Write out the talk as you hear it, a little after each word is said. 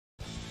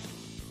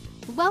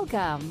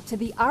Welcome to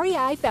the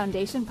REI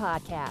Foundation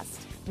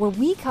Podcast, where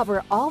we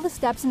cover all the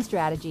steps and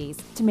strategies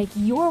to make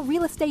your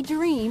real estate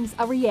dreams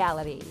a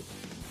reality.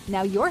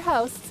 Now your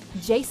hosts,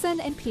 Jason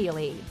and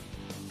Peely.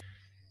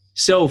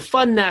 So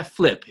Fund That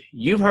Flip,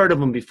 you've heard of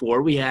them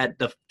before. We had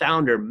the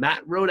founder,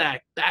 Matt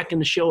Rodak, back in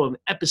the show of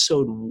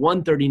episode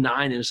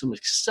 139, and some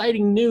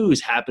exciting news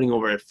happening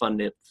over at Fund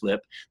That Flip.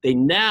 They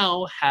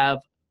now have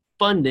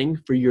funding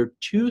for your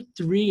 2,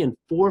 3, and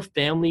 4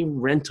 family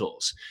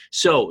rentals.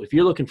 So if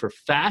you're looking for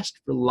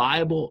fast,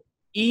 reliable,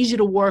 easy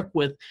to work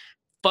with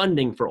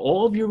funding for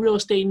all of your real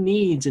estate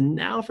needs, and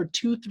now for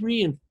 2,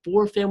 3, and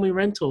 4 family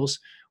rentals,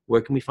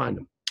 where can we find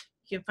them?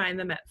 You can find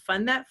them at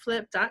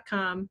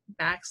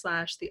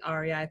fundthatflip.com/the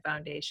REI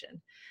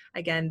Foundation.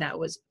 Again, that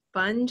was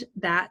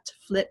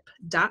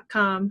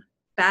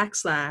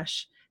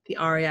fundthatflip.com/the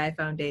REI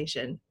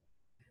Foundation.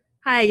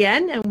 Hi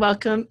again, and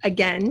welcome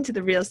again to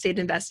the Real Estate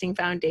Investing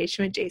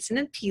Foundation with Jason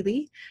and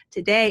Peely.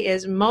 Today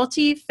is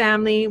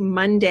Multifamily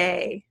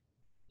Monday.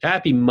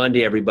 Happy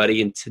Monday,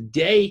 everybody. And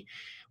today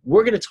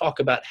we're going to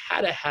talk about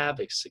how to have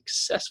a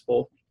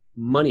successful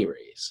money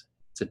raise.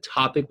 It's a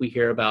topic we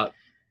hear about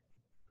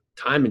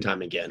time and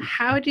time again.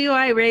 How do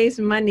I raise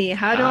money?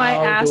 How do I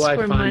ask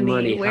for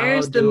money?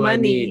 Where's the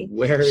money?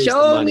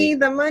 Show me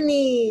the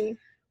money.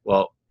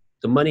 Well,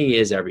 the money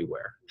is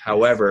everywhere.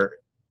 However,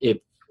 if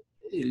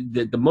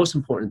the most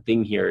important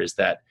thing here is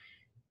that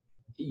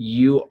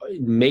you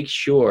make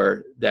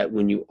sure that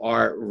when you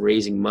are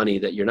raising money,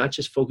 that you're not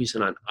just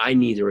focusing on, I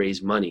need to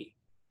raise money.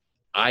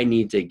 I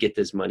need to get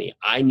this money.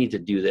 I need to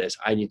do this.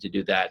 I need to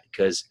do that,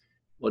 because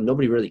well,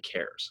 nobody really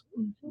cares.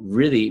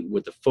 Really,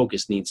 what the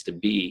focus needs to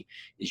be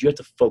is you have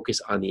to focus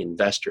on the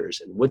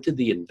investors. And what do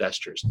the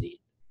investors need?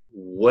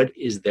 What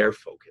is their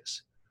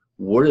focus?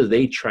 What are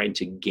they trying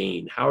to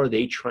gain? How are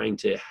they trying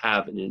to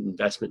have an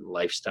investment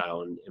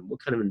lifestyle? And what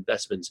kind of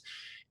investments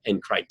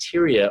and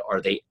criteria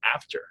are they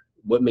after?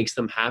 What makes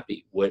them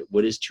happy?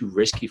 What is too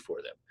risky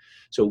for them?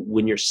 So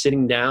when you're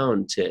sitting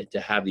down to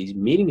have these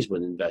meetings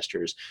with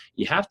investors,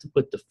 you have to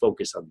put the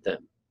focus on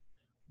them.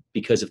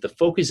 Because if the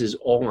focus is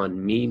all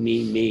on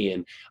me,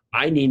 and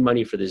I need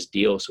money for this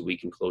deal so we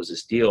can close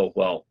this deal,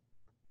 well,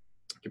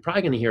 you're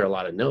probably going to hear a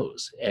lot of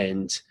no's.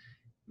 And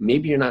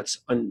maybe you're not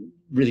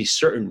really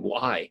certain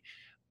why,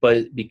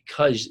 but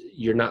because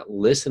you're not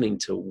listening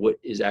to what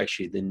is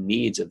actually the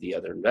needs of the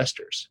other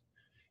investors.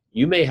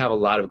 You may have a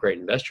lot of great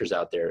investors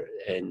out there,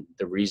 and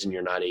the reason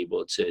you're not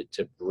able to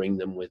bring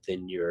them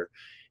within your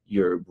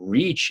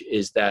reach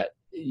is that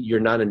you're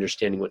not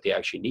understanding what they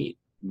actually need.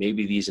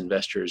 Maybe these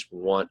investors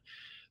want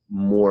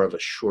more of a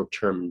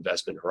short-term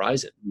investment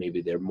horizon.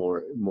 Maybe they're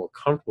more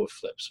comfortable with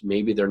flips.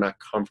 Maybe they're not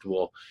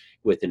comfortable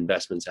with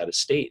investments out of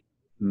state.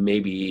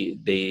 Maybe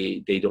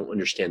they don't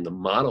understand the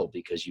model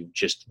because you've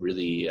just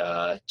really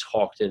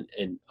talked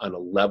and on a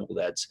level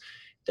that's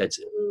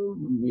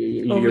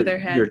over their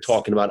heads. You're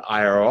talking about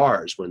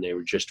IRRs when they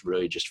were just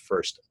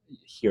first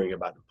hearing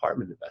about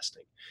apartment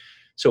investing.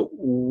 So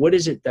what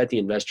is it that the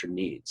investor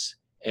needs?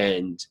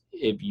 And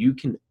if you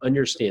can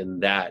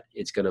understand that,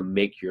 it's going to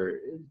make your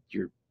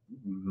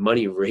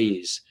money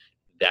raise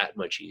that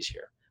much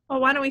easier.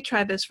 Well, why don't we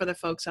try this for the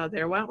folks out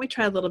there? Why don't we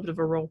try a little bit of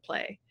a role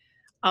play?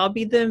 I'll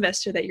be the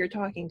investor that you're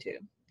talking to.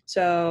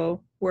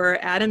 So we're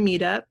at a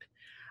meetup.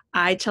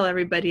 I tell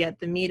everybody at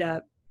the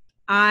meetup,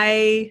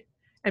 I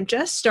am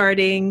just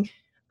starting.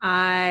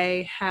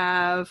 I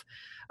have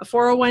a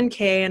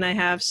 401k and I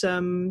have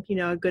some,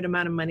 a good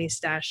amount of money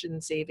stashed in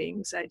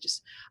savings. I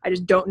just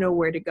don't know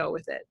where to go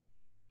with it.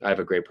 I have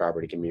a great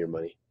property. Give me your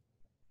money.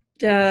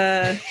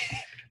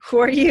 Who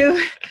are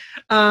you?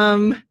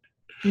 No.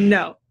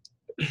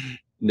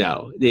 No.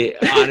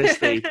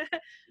 Honestly,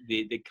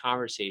 the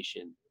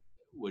conversation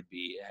would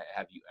be,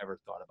 have you ever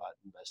thought about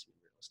investing in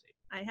real estate?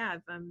 I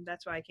have.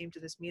 That's why I came to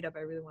this meetup.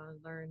 I really want to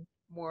learn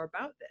more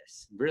about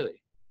this. Really?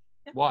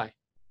 Yeah. Why?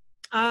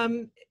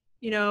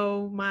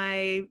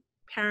 My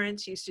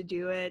parents used to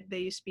do it. They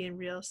used to be in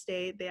real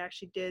estate. They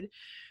actually did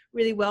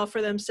really well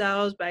for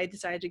themselves, but I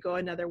decided to go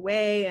another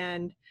way.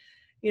 And,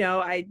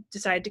 I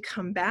decided to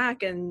come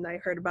back, and I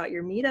heard about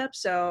your meetup.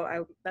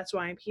 So that's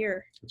why I'm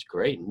here. That's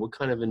great. And what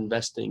kind of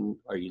investing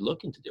are you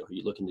looking to do? Are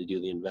you looking to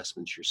do the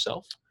investments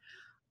yourself?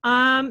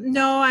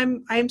 No,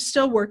 I'm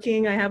still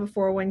working. I have a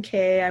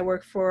 401k. I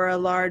work for a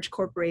large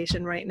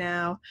corporation right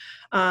now.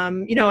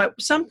 At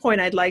some point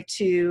I'd like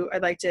to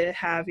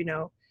have,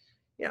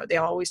 they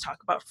always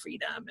talk about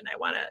freedom, and I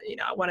want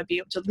to be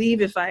able to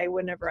leave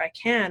whenever I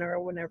can or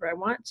whenever I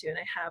want to.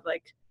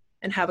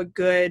 And have a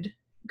good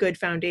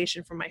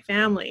foundation for my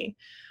family.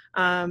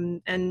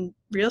 And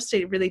real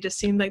estate really just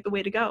seemed like the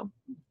way to go.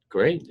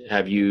 Great.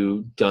 Have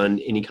you done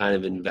any kind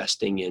of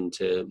investing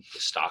into the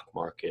stock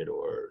market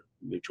or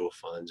mutual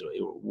funds?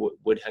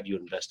 What have you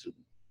invested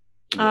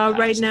in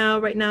right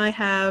now I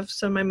have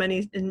some of my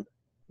money in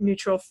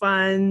mutual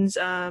funds.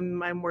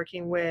 I'm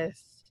working with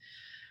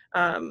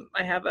I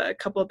have a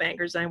couple of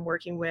bankers I'm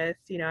working with.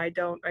 I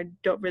don't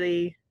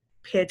really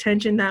pay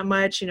attention that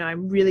much.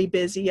 I'm really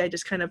busy. I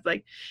just kind of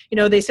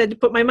they said to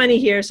put my money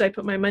here, so I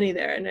put my money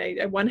there, and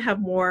I want to have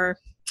more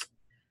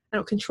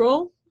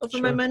control for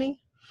my money.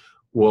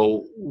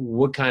 Well,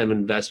 what kind of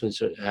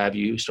investments have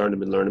you started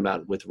to learn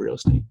about with real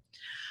estate?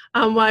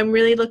 Well, I'm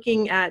really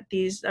looking at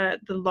these the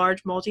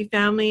large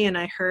multifamily, and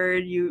I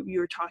heard you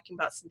were talking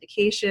about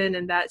syndication,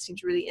 and that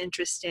seems really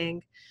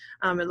interesting.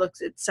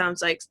 It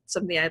sounds like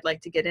something I'd like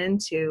to get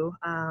into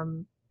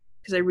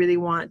because I really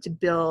want to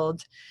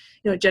build,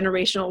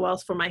 generational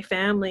wealth for my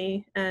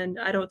family, and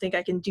I don't think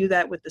I can do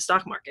that with the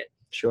stock market.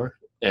 Sure.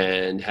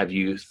 And have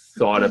you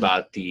thought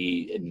about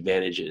the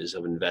advantages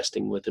of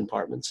investing with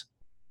apartments?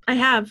 I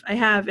have,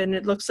 and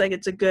it looks like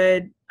it's a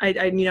good. I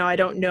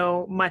don't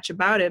know much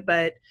about it,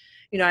 but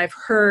I've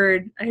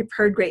heard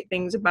great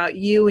things about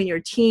you and your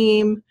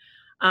team,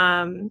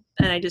 and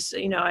I just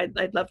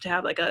I'd love to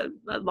have like a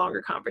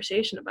longer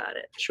conversation about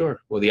it. Sure.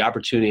 Well, the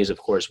opportunities, of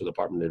course, with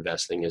apartment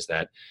investing is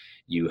that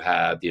you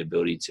have the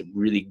ability to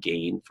really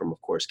gain from,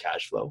 of course,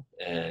 cash flow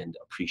and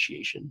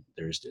appreciation.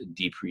 There's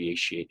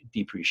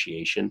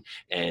depreciation,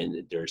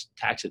 and there's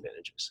tax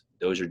advantages.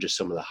 Those are just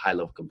some of the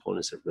high-level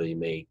components that really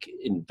make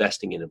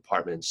investing in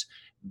apartments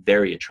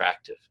very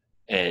attractive.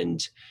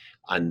 And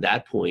on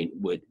that point,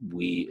 what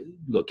we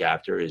look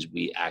after is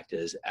we act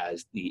as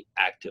the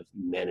active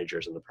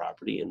managers of the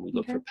property, and we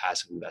look for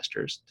passive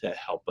investors to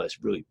help us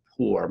really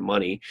pool our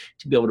money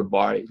to be able to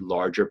buy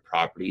larger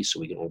properties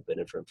so we can all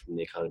benefit from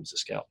the economies of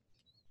scale.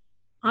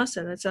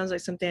 Awesome. That sounds like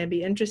something I'd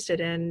be interested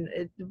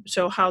in.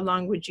 So how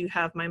long would you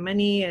have my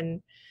money,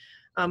 and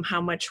how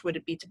much would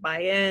it be to buy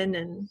in?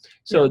 And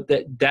so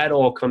that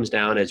all comes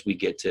down as we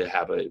get to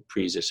have a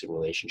pre-existing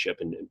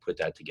relationship and put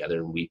that together,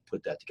 and we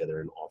put that together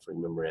in an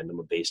offering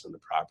memorandum based on the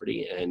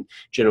property. And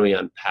generally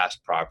on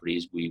past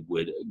properties, we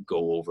would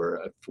go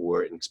over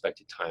for an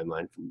expected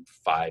timeline from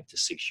 5 to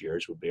 6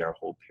 years would be our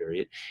whole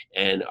period.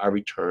 And our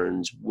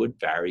returns would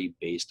vary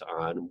based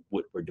on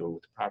what we're doing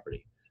with the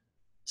property.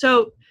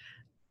 So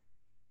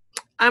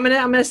I'm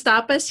gonna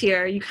stop us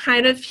here. You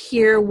kind of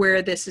hear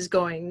where this is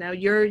going. Now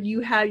you're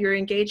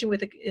engaging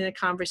in a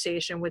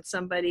conversation with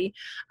somebody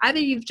either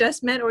you've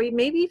just met or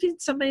maybe even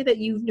somebody that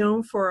you've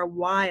known for a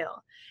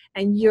while,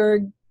 and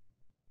you're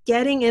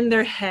getting in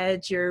their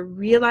heads, you're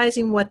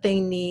realizing what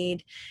they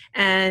need,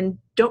 and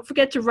don't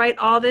forget to write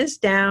all this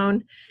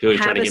down.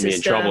 Julie's trying to get me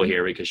in trouble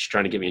here because she's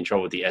trying to get me in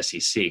trouble with the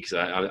SEC, because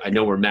I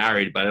know we're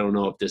married, but I don't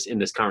know if in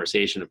this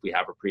conversation if we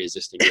have a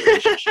pre-existing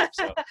relationship.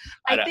 So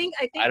I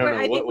don't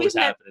know what was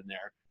happening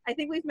there. I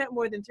think we've met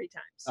more than 3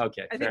 times.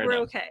 Okay, I think we're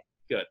okay.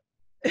 Good.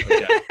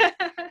 Okay.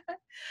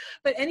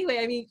 But anyway,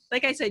 I mean,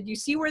 like I said, you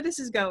see where this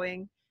is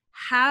going.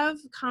 Have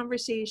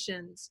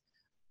conversations.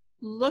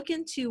 Look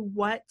into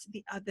what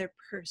the other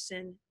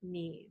person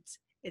needs.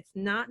 It's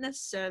not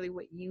necessarily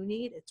what you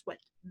need, it's what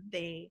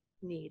they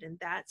need. And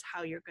that's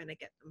how you're going to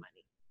get the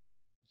money.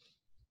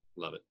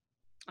 Love it.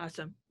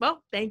 Awesome.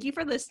 Well, thank you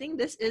for listening.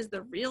 This is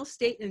the Real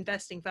Estate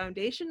Investing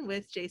Foundation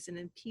with Jason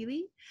and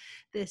Peely.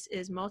 This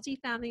is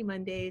Multifamily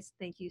Mondays.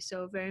 Thank you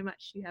so very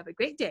much. You have a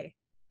great day.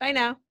 Bye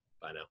now.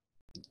 Bye now.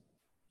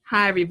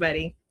 Hi,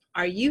 everybody.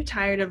 Are you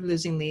tired of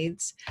losing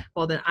leads?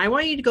 Well, then I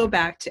want you to go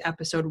back to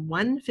episode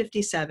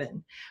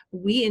 157.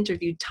 We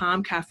interviewed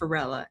Tom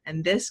Caffarella,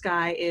 and this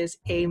guy is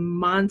a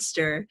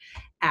monster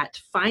at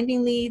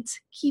finding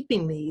leads,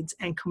 keeping leads,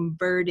 and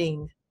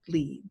converting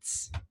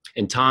leads.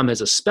 And Tom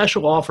has a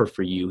special offer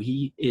for you.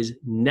 He is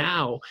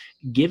now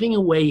giving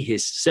away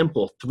his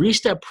simple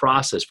 3-step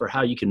process for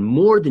how you can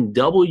more than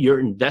double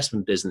your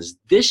investment business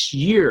this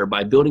year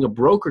by building a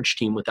brokerage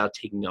team without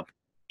taking up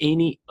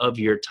any of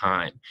your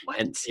time. What?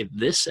 And if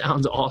this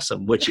sounds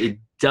awesome, which it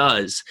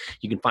does,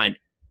 you can find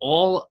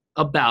all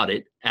about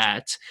it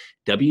at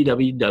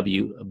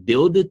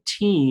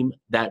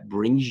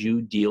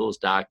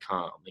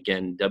www.buildateamthatbringsyoudeals.com.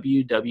 Again,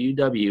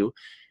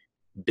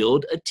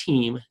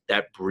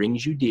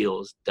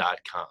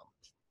 www.buildateamthatbringsyoudeals.com.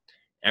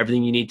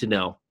 Everything you need to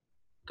know,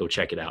 go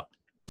check it out.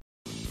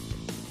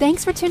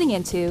 Thanks for tuning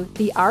into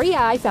the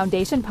REI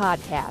Foundation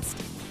podcast.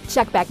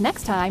 Check back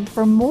next time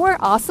for more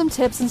awesome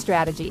tips and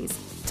strategies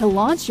to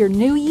launch your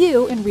new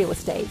you in real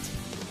estate.